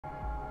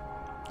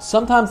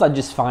Sometimes I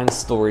just find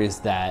stories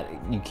that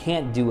you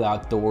can't do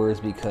outdoors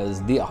because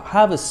they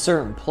have a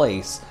certain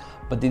place,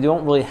 but they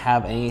don't really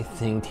have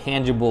anything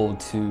tangible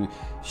to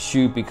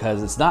shoot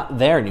because it's not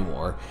there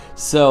anymore.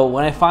 So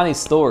when I find these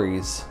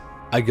stories,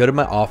 I go to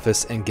my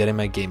office and get in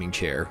my gaming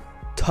chair,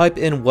 type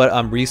in what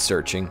I'm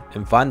researching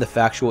and find the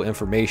factual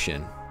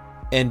information,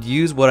 and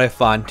use what I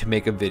find to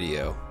make a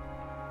video.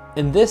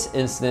 In this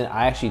incident,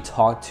 I actually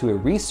talked to a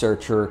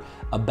researcher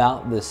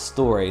about this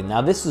story.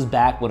 Now this was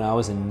back when I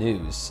was in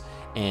news,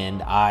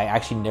 and I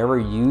actually never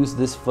used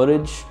this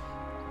footage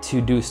to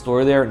do a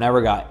story there. It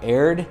never got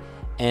aired,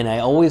 and I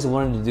always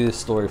wanted to do this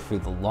story for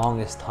the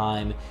longest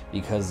time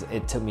because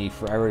it took me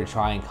forever to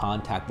try and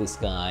contact this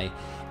guy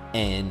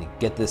and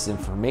get this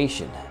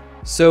information.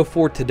 So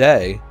for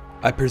today,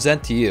 I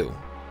present to you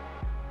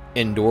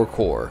Indoor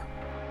Core.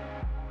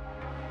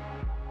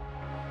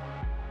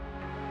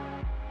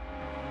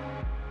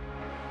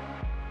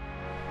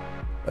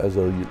 As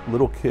a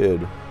little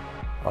kid,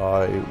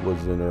 I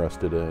was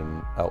interested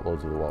in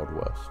outlaws of the Wild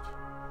West.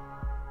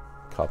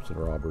 Cops and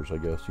robbers, I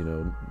guess, you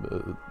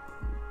know,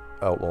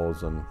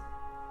 outlaws. And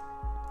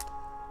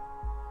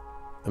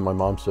my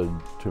mom said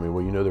to me,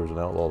 well, you know, there was an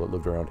outlaw that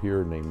lived around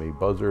here named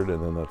Buzzard,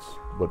 and then that's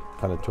what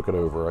kind of took it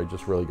over. I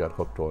just really got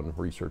hooked on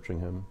researching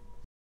him.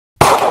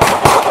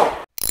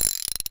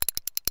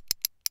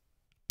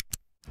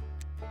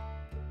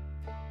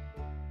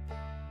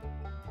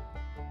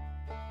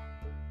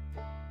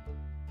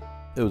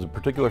 It was a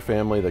particular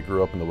family that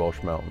grew up in the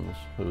Welsh Mountains.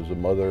 It was a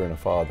mother and a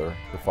father.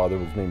 The father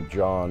was named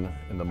John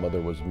and the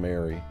mother was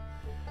Mary.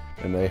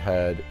 And they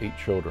had 8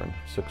 children,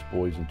 6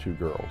 boys and 2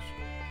 girls.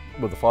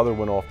 But the father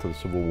went off to the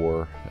Civil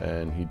War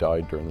and he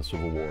died during the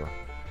Civil War.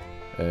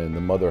 And the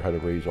mother had to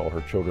raise all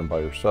her children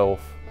by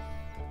herself.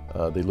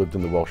 They lived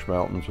in the Welsh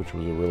Mountains, which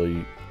was a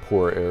really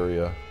poor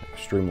area,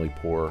 extremely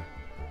poor.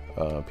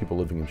 People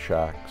living in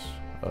shacks,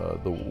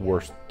 the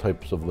worst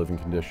types of living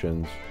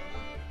conditions.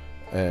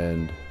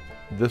 And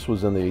this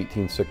was in the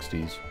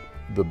 1860s.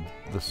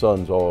 The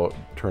sons all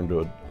turned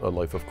to a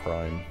life of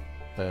crime,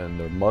 and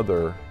their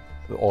mother,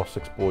 all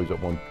 6 boys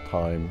at one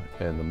time,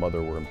 and the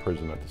mother were in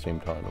prison at the same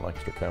time in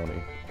Lancaster County.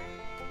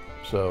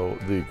 So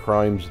the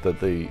crimes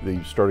that they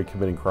started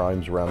committing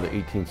crimes around the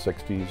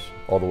 1860s,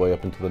 all the way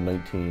up into the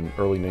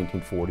early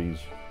 1940s,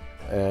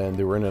 and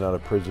they were in and out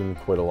of prison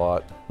quite a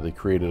lot. They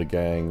created a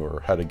gang,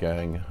 or had a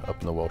gang,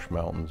 up in the Welsh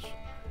Mountains,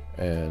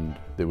 and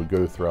they would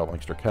go throughout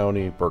Lancaster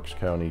County, Berks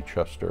County,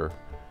 Chester,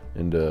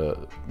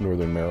 into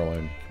northern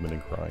Maryland, committing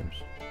crimes,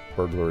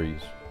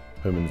 burglaries,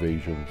 home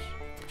invasions,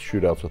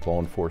 shootouts with law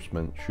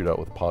enforcement, shootout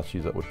with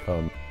posses that would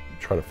come,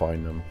 try to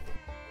find them.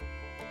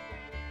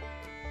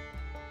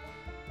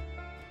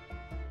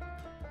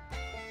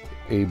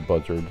 Abe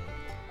Buzzard,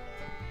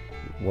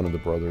 one of the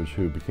brothers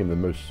who became the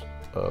most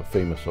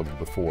famous of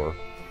the 4,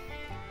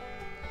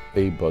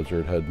 Abe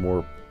Buzzard had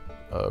more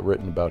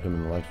written about him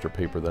in the Lancaster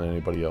paper than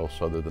anybody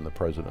else other than the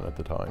president at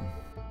the time.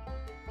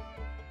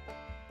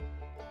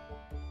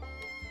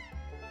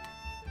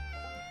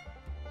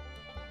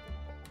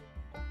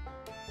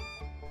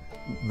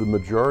 The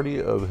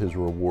majority of his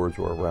rewards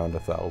were around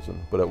 1,000,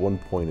 but at one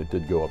point it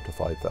did go up to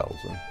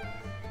 5,000.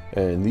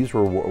 And these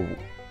were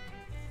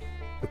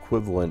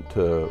equivalent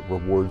to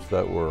rewards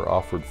that were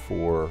offered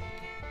for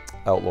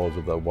outlaws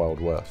of the Wild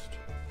West.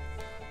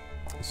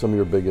 Some of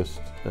your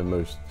biggest and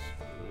most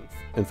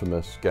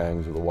infamous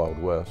gangs of the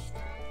Wild West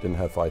didn't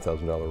have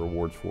 $5,000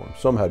 rewards for them.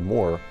 Some had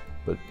more,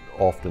 but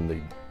often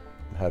they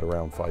had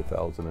around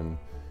 5,000,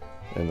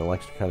 and the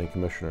Lancaster County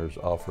Commissioners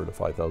offered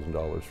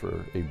 $5,000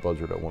 for Abe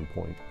Buzzard at one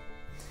point.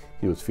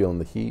 He was feeling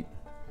the heat.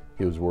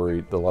 He was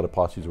worried. A lot of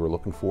posses were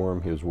looking for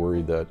him. He was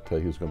worried that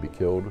he was going to be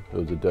killed. It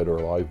was a dead or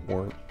alive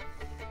warrant.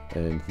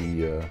 And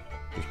he,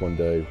 just one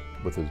day,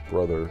 with his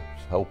brother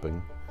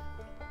helping,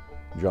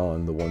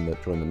 John, the one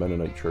that joined the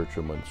Mennonite church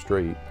and went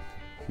straight,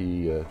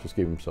 he just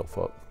gave himself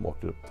up,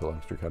 walked up to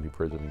Lancaster County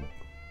Prison and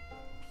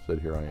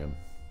said, here I am.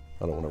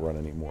 I don't want to run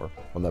anymore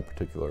on that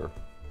particular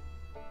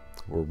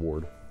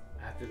reward.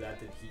 After that,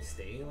 did he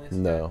stay in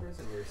Lancaster County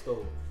prison, or he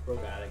still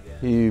broke out again?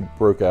 He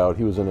broke out.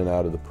 He was in and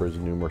out of the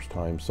prison numerous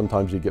times.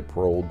 Sometimes he'd get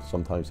paroled,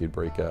 sometimes he'd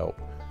break out.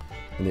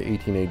 In the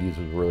 1880s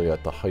was really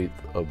at the height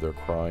of their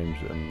crimes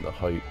and the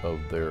height of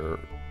their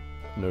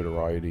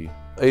notoriety.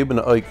 Abe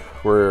and Ike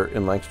were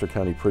in Lancaster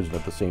County Prison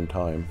at the same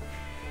time,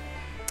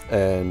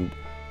 and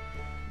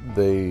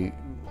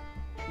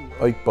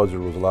Ike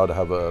Buzzard was allowed to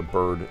have a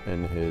bird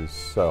in his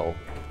cell.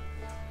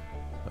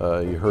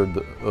 You heard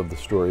of the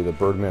story, the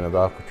Birdman of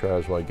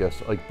Alcatraz. Well, I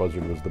guess Ike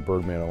Buzzard was the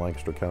Birdman of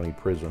Lancaster County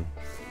Prison.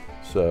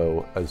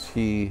 So as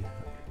he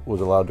was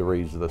allowed to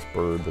raise this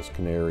bird, this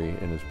canary,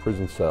 in his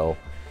prison cell,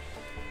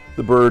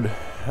 the bird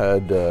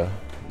had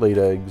laid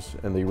eggs,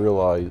 and they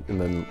realized, and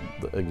then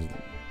the eggs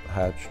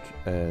hatched,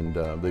 and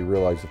they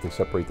realized if they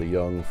separate the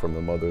young from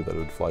the mother that it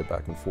would fly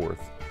back and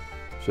forth.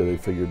 So they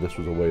figured this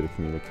was a way to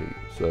communicate.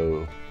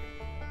 So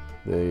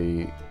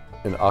they,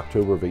 in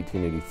October of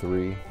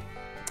 1883,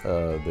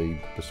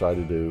 they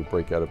decided to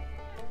break out of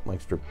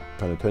Lancaster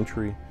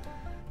Penitentiary.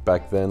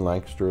 Back then,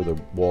 Lancaster, the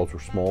walls were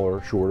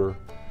smaller, shorter,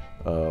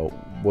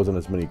 Wasn't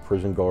as many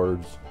prison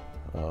guards,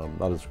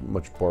 not as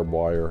much barbed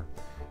wire,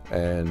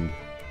 and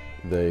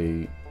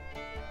they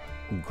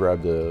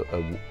grabbed a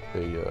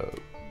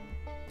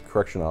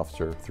correction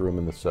officer, threw him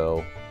in the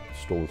cell,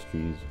 stole his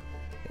keys,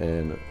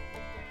 and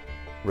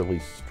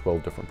released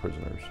 12 different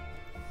prisoners.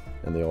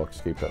 And they all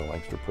escaped out of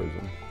Lancaster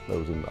prison. That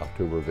was in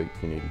October of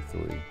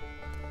 1883.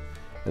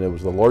 And it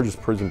was the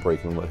largest prison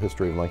break in the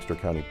history of Lancaster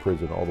County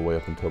Prison all the way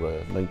up until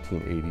the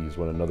 1980s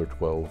when another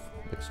 12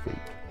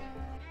 escaped.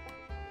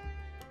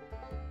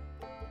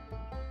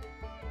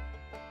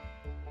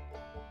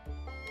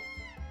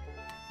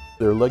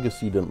 Their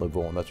legacy didn't live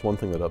on. That's one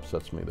thing that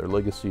upsets me. Their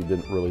legacy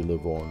didn't really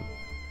live on.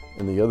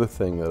 And the other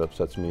thing that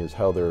upsets me is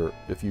how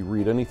if you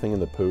read anything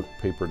in the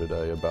paper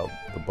today about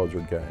the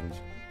Buzzard gangs,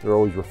 they're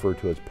always referred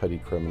to as petty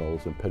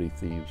criminals and petty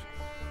thieves.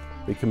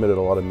 They committed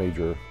a lot of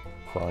major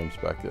crimes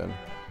back then.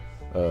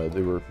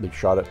 They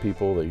shot at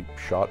people, they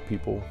shot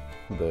people,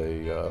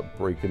 they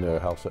break into a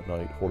house at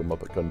night, hold them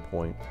up at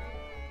gunpoint,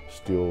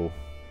 steal,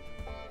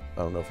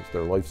 I don't know if it's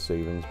their life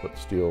savings, but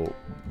steal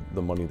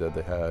the money that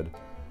they had.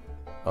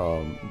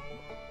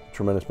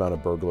 Tremendous amount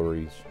of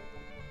burglaries,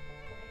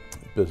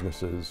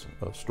 businesses,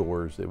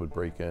 stores, they would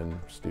break in,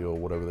 steal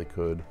whatever they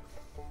could,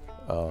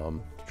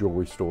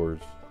 jewelry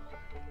stores,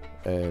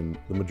 and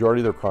the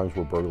majority of their crimes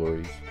were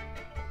burglaries.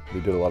 They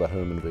did a lot of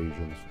home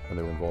invasions, and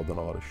they were involved in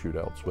a lot of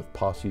shootouts with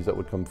posses that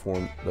would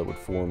form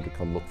to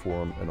come look for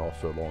them, and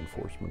also law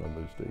enforcement on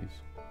those days.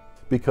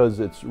 Because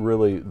it's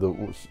really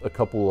a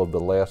couple of the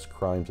last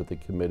crimes that they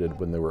committed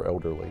when they were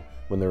elderly,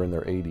 when they were in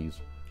their 80s,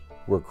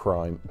 were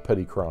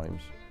petty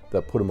crimes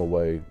that put them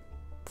away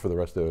for the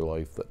rest of their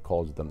life, that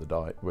caused them to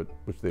die,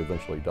 which they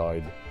eventually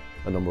died.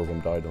 A number of them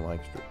died in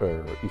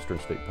Eastern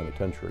State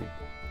Penitentiary.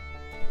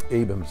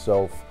 Abe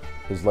himself,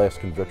 his last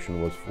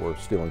conviction was for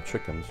stealing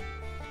chickens,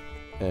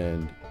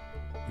 and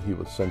he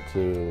was sent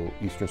to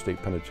Eastern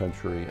State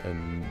Penitentiary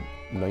in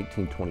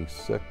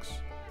 1926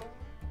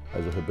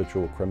 as a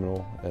habitual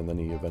criminal, and then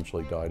he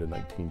eventually died in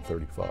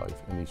 1935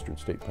 in Eastern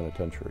State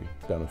Penitentiary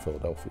down in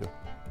Philadelphia.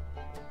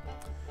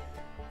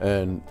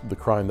 And the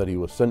crime that he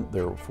was sent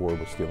there for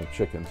was stealing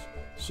chickens.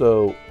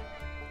 So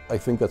I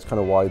think that's kind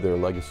of why their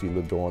legacy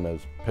lived on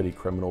as petty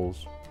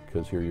criminals,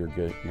 because here you're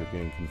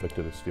getting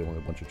convicted of stealing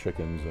a bunch of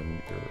chickens,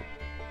 and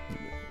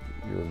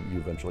you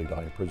eventually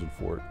die in prison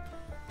for it.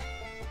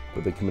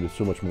 But they committed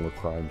so much more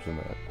crimes than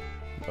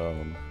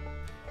that.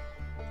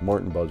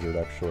 Martin Buzzard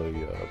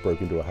actually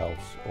broke into a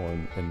house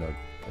in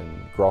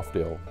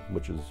Groffdale,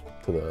 which is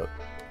to the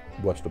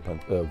west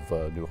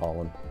of New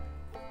Holland.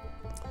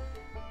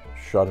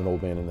 Shot an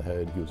old man in the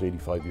head. He was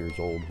 85 years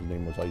old. His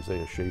name was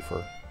Isaiah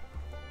Schaefer.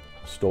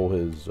 Stole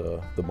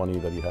the money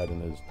that he had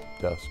in his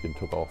desk and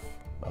took off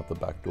out the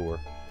back door.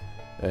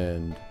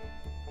 And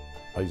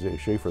Isaiah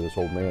Schaefer, this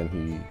old man,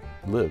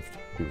 he lived.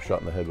 He was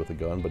shot in the head with a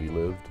gun, but he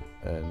lived,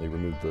 and they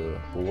removed the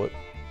bullet.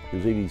 He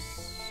was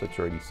 86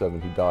 or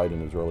 87. He died in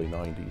his early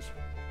 90s.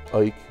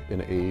 Ike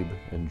and Abe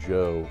and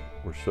Joe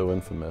were so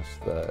infamous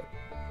that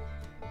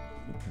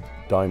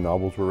dime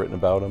novels were written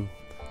about him.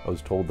 I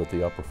was told that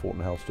the Upper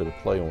Fulton House did a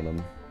play on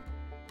him.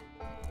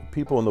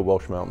 People in the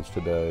Welsh Mountains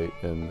today,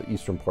 in the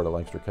eastern part of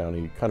Lancaster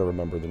County, kind of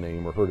remember the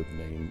name or heard of the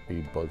name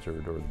Abe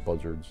Buzzard or the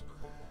Buzzards.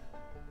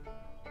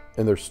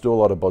 And there's still a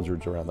lot of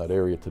Buzzards around that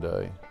area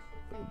today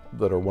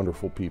that are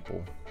wonderful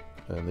people,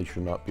 and they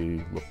should not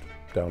be looked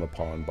down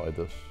upon by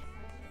this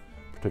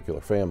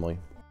particular family.